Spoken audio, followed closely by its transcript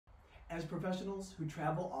As professionals who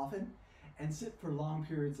travel often and sit for long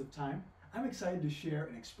periods of time, I'm excited to share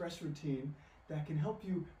an express routine that can help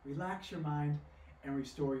you relax your mind and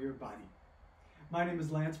restore your body. My name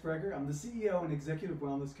is Lance Breger. I'm the CEO and Executive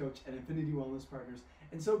Wellness Coach at Infinity Wellness Partners,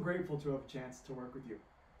 and so grateful to have a chance to work with you.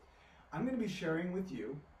 I'm going to be sharing with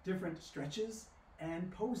you different stretches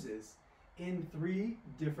and poses in 3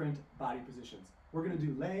 different body positions. We're going to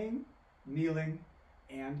do laying, kneeling,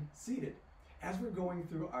 and seated. As we're going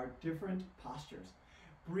through our different postures,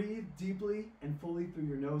 breathe deeply and fully through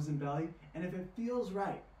your nose and belly, and if it feels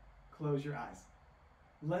right, close your eyes.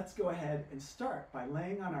 Let's go ahead and start by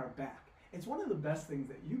laying on our back. It's one of the best things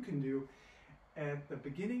that you can do at the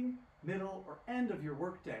beginning, middle, or end of your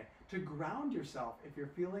workday to ground yourself if you're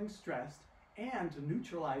feeling stressed and to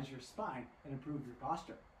neutralize your spine and improve your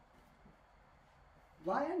posture.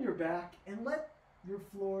 Lie on your back and let your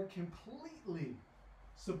floor completely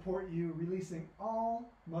support you, releasing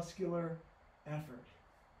all muscular effort.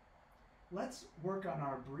 Let's work on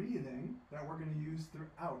our breathing that we're going to use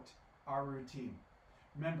throughout our routine.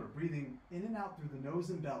 Remember, breathing in and out through the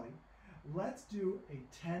nose and belly. Let's do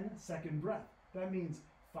a 10-second breath. That means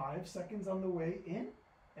 5 seconds on the way in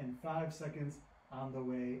and 5 seconds on the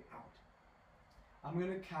way out. I'm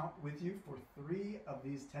going to count with you for 3 of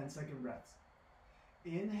these 10-second breaths.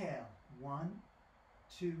 Inhale, 1,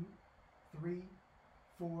 2, 3,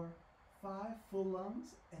 4, 5, full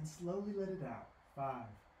lungs, and slowly let it out. 5,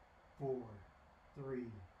 4, 3,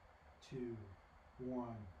 2, 1.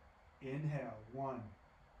 Inhale, 1,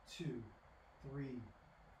 2, 3,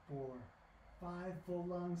 4, 5, full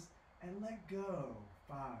lungs, and let go.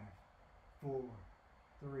 5, 4,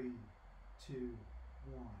 3, 2,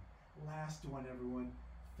 1. Last one, everyone.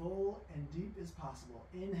 Full and deep as possible.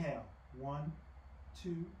 Inhale, 1,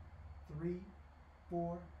 2, 3,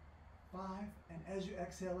 4, 5, and as you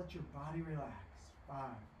exhale, let your body relax. 5,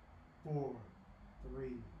 4, 3,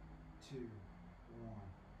 2, 1.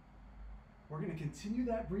 We're going to continue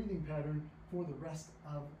that breathing pattern for the rest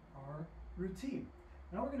of our routine.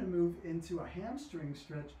 Now we're going to move into a hamstring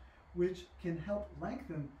stretch, which can help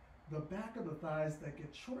lengthen the back of the thighs that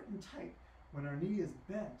get short and tight when our knee is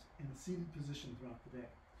bent in a seated position throughout the day.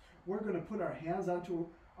 We're going to put our hands onto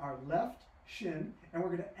our left shin, and we're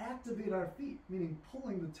going to activate our feet, meaning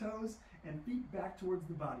pulling the toes and feet back towards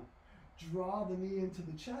the body. Draw the knee into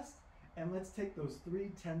the chest, and let's take those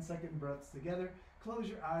 3 10-second breaths together. Close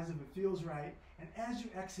your eyes if it feels right, and as you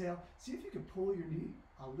exhale, see if you can pull your knee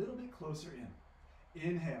a little bit closer in.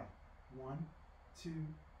 Inhale, 1, 2,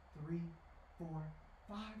 3, 4,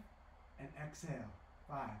 5, and exhale,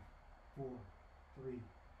 5, 4, 3,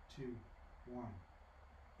 2, 1.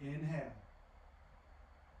 Inhale.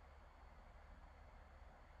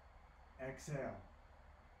 Exhale.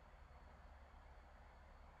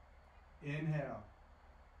 Inhale.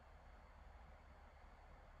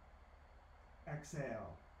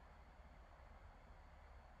 Exhale.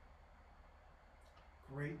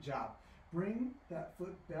 Great job. Bring that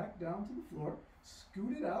foot back down to the floor,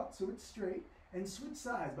 scoot it out so it's straight, and switch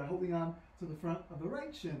sides by holding on to the front of the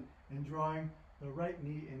right shin and drawing the right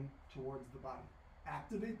knee in towards the body.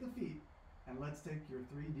 Activate the feet, and let's take your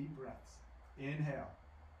 3 deep breaths. Inhale.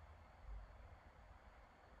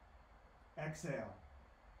 Exhale.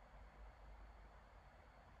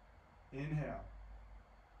 Inhale.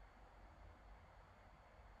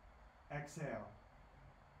 Exhale.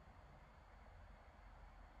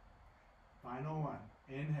 Final one.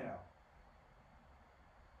 Inhale.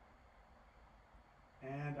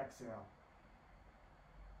 And exhale.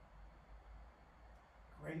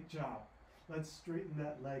 Great job. Let's straighten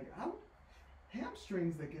that leg out.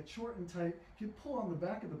 Hamstrings that get short and tight can pull on the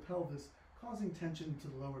back of the pelvis, causing tension to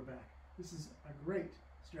the lower back. This is a great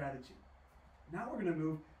strategy. Now we're going to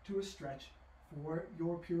move to a stretch for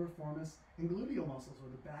your piriformis and gluteal muscles, or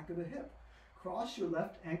the back of the hip. Cross your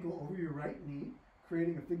left ankle over your right knee,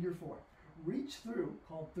 creating a figure 4. Reach through,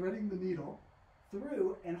 called threading the needle,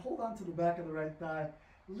 through and hold on to the back of the right thigh.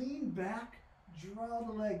 Lean back, draw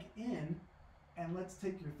the leg in, and let's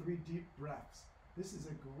take your 3 deep breaths. This is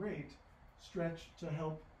a great stretch to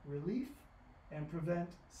help relief and prevent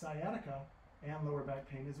sciatica and lower back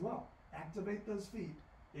pain as well. Activate those feet.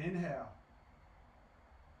 Inhale.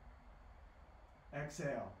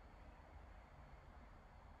 Exhale.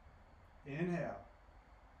 Inhale.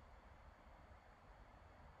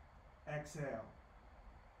 Exhale.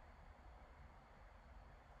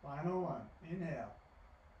 Final one. Inhale.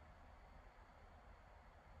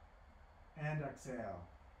 And exhale.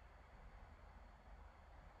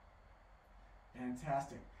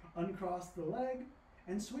 Fantastic. Uncross the leg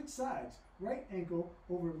and switch sides. Right ankle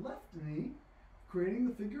over left knee, creating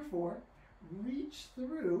the figure 4. Reach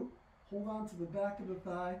through, Hold on to the back of the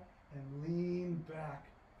thigh and lean back,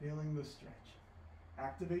 feeling the stretch.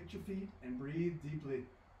 Activate your feet and breathe deeply.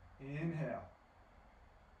 Inhale.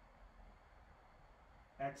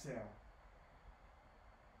 Exhale.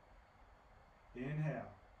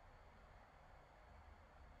 Inhale.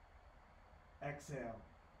 Exhale.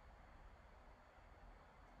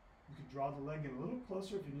 You can draw the leg in a little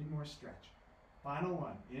closer if you need more stretch. Final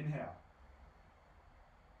one. Inhale.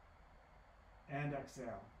 And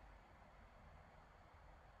exhale.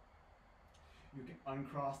 You can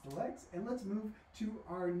uncross the legs, and let's move to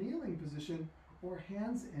our kneeling position, or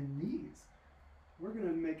hands and knees. We're going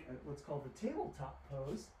to make what's called the tabletop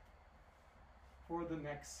pose for the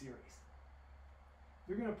next series.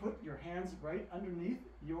 You're going to put your hands right underneath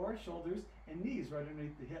your shoulders and knees right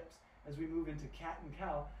underneath the hips as we move into cat and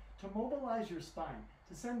cow to mobilize your spine,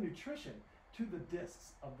 to send nutrition to the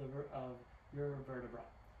discs of your vertebra.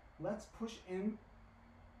 Let's push in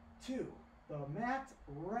to the mat,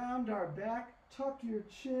 round our back, tuck your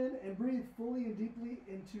chin, and breathe fully and deeply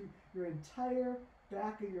into your entire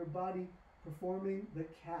back of your body, performing the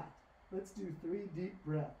cat. Let's do 3 deep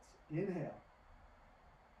breaths. Inhale.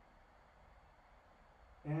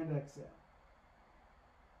 And exhale.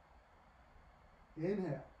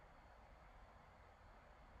 Inhale.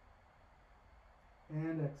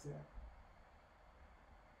 And exhale.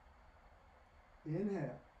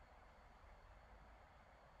 Inhale.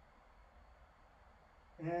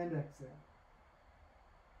 And exhale.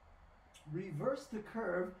 Reverse the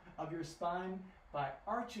curve of your spine by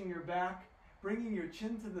arching your back, bringing your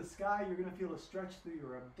chin to the sky. You're going to feel a stretch through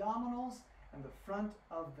your abdominals and the front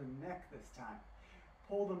of the neck this time.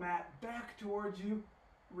 Pull the mat back towards you,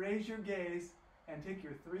 raise your gaze, and take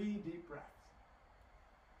your 3 deep breaths.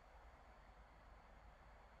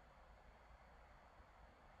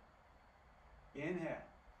 Inhale.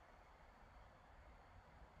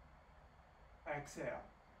 Exhale.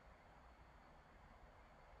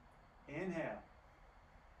 Inhale.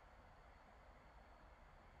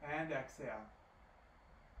 And exhale.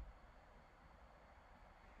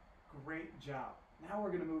 Great job. Now we're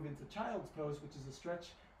going to move into child's pose, which is a stretch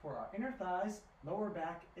for our inner thighs, lower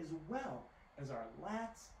back, as well as our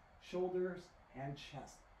lats, shoulders, and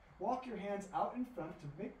chest. Walk your hands out in front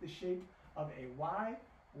to make the shape of a Y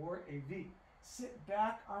or a V. Sit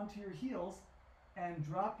back onto your heels and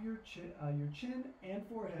drop your chin and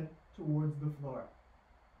forehead towards the floor.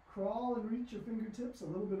 Crawl and reach your fingertips a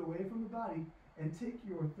little bit away from the body and take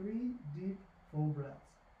your 3 deep, full breaths.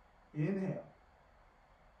 Inhale.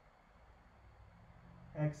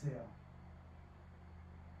 Exhale.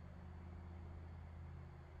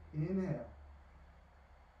 Inhale.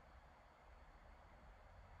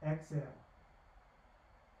 Exhale.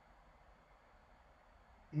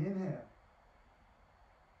 Inhale.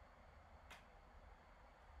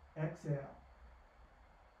 Exhale.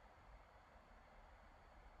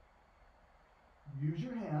 Use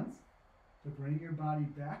your hands to bring your body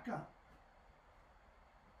back up.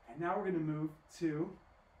 And now we're going to move to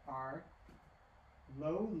our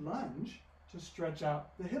low lunge to stretch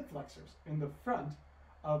out the hip flexors in the front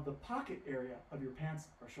of the pocket area of your pants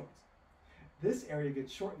or shorts. This area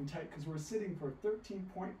gets short and tight because we're sitting for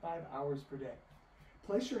 13.5 hours per day.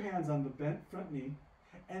 Place your hands on the bent front knee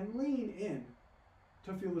and lean in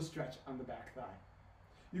to feel the stretch on the back thigh.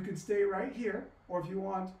 You can stay right here, or if you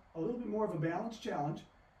want a little bit more of a balance challenge,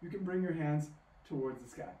 you can bring your hands towards the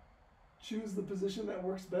sky. Choose the position that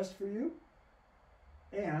works best for you,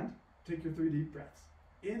 and take your 3 deep breaths.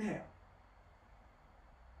 Inhale.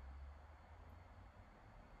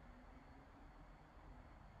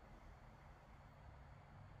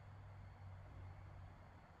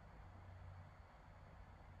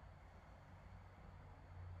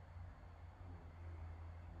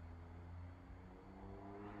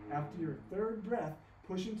 After your 3rd breath,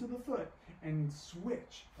 push into the foot and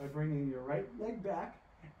switch by bringing your right leg back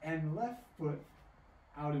and left foot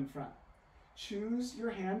out in front. Choose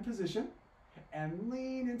your hand position and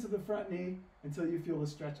lean into the front knee until you feel the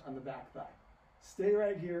stretch on the back thigh. Stay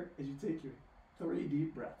right here as you take your 3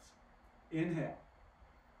 deep breaths. Inhale.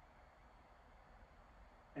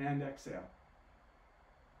 And exhale.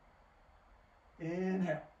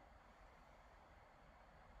 Inhale.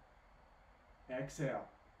 Exhale.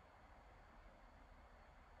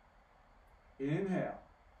 Inhale.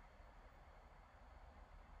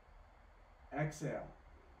 Exhale.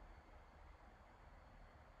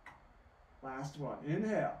 Last one.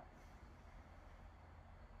 Inhale.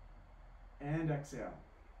 And exhale.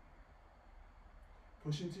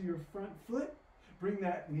 Push into your front foot. Bring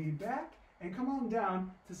that knee back and come on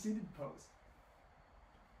down to seated pose.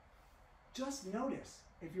 Just notice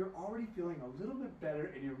if you're already feeling a little bit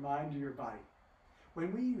better in your mind or your body.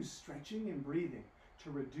 When we use stretching and breathing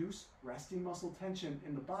to reduce resting muscle tension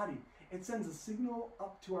in the body, it sends a signal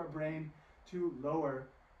up to our brain to lower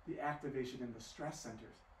the activation in the stress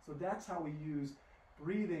centers. So that's how we use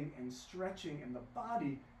breathing and stretching in the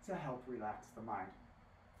body to help relax the mind.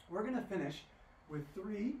 We're going to finish with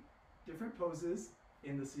 3 different poses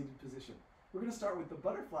in the seated position. We're going to start with the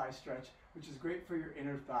butterfly stretch, which is great for your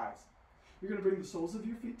inner thighs. You're going to bring the soles of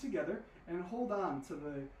your feet together and hold on to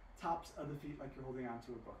the tops of the feet like you're holding on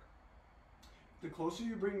to a book. The closer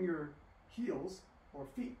you bring your heels or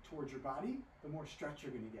feet towards your body, the more stretch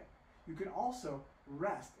you're going to get. You can also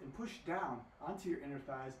rest and push down onto your inner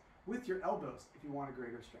thighs with your elbows if you want a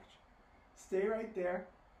greater stretch. Stay right there,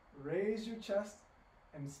 raise your chest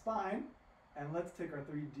and spine, and let's take our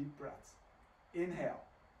 3 deep breaths. Inhale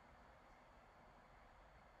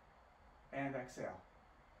and exhale.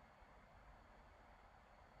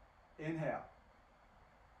 Inhale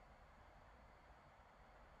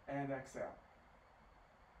and exhale.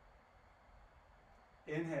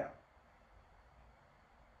 Inhale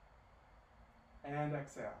and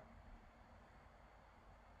exhale.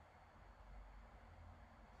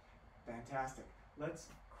 Fantastic. Let's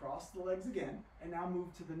cross the legs again and now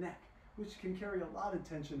move to the neck, which can carry a lot of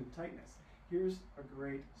tension and tightness. Here's a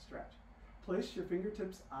great stretch. Place your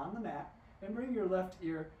fingertips on the mat and bring your left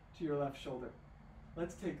ear to your left shoulder.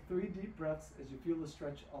 Let's take 3 deep breaths as you feel the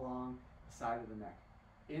stretch along the side of the neck.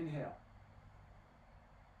 Inhale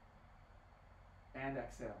and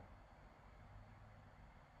exhale.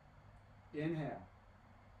 Inhale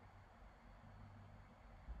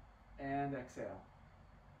and exhale.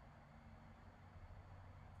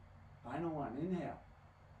 Final one. Inhale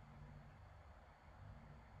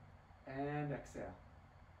and exhale.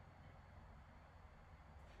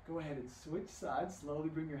 Go ahead and switch sides. Slowly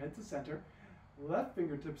bring your head to center. Left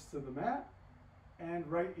fingertips to the mat and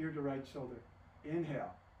right ear to right shoulder.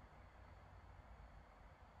 Inhale.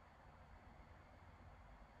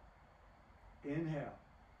 Inhale.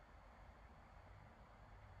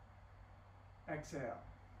 Exhale.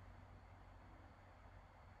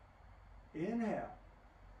 Inhale.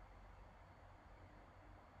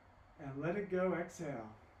 And let it go. Exhale.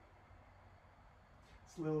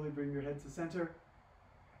 Slowly bring your head to center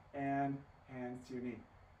and hands to your knee.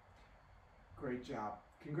 Great job.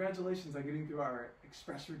 Congratulations on getting through our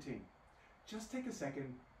express routine. Just take a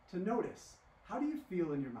second to notice, how do you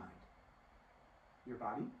feel in your mind? Your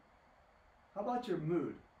body? How about your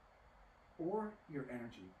mood or your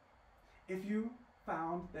energy? If you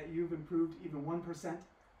found that you've improved even 1%,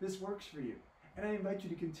 this works for you. And I invite you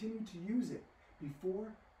to continue to use it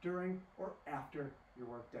before, during, or after your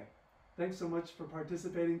workday. Thanks so much for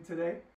participating today.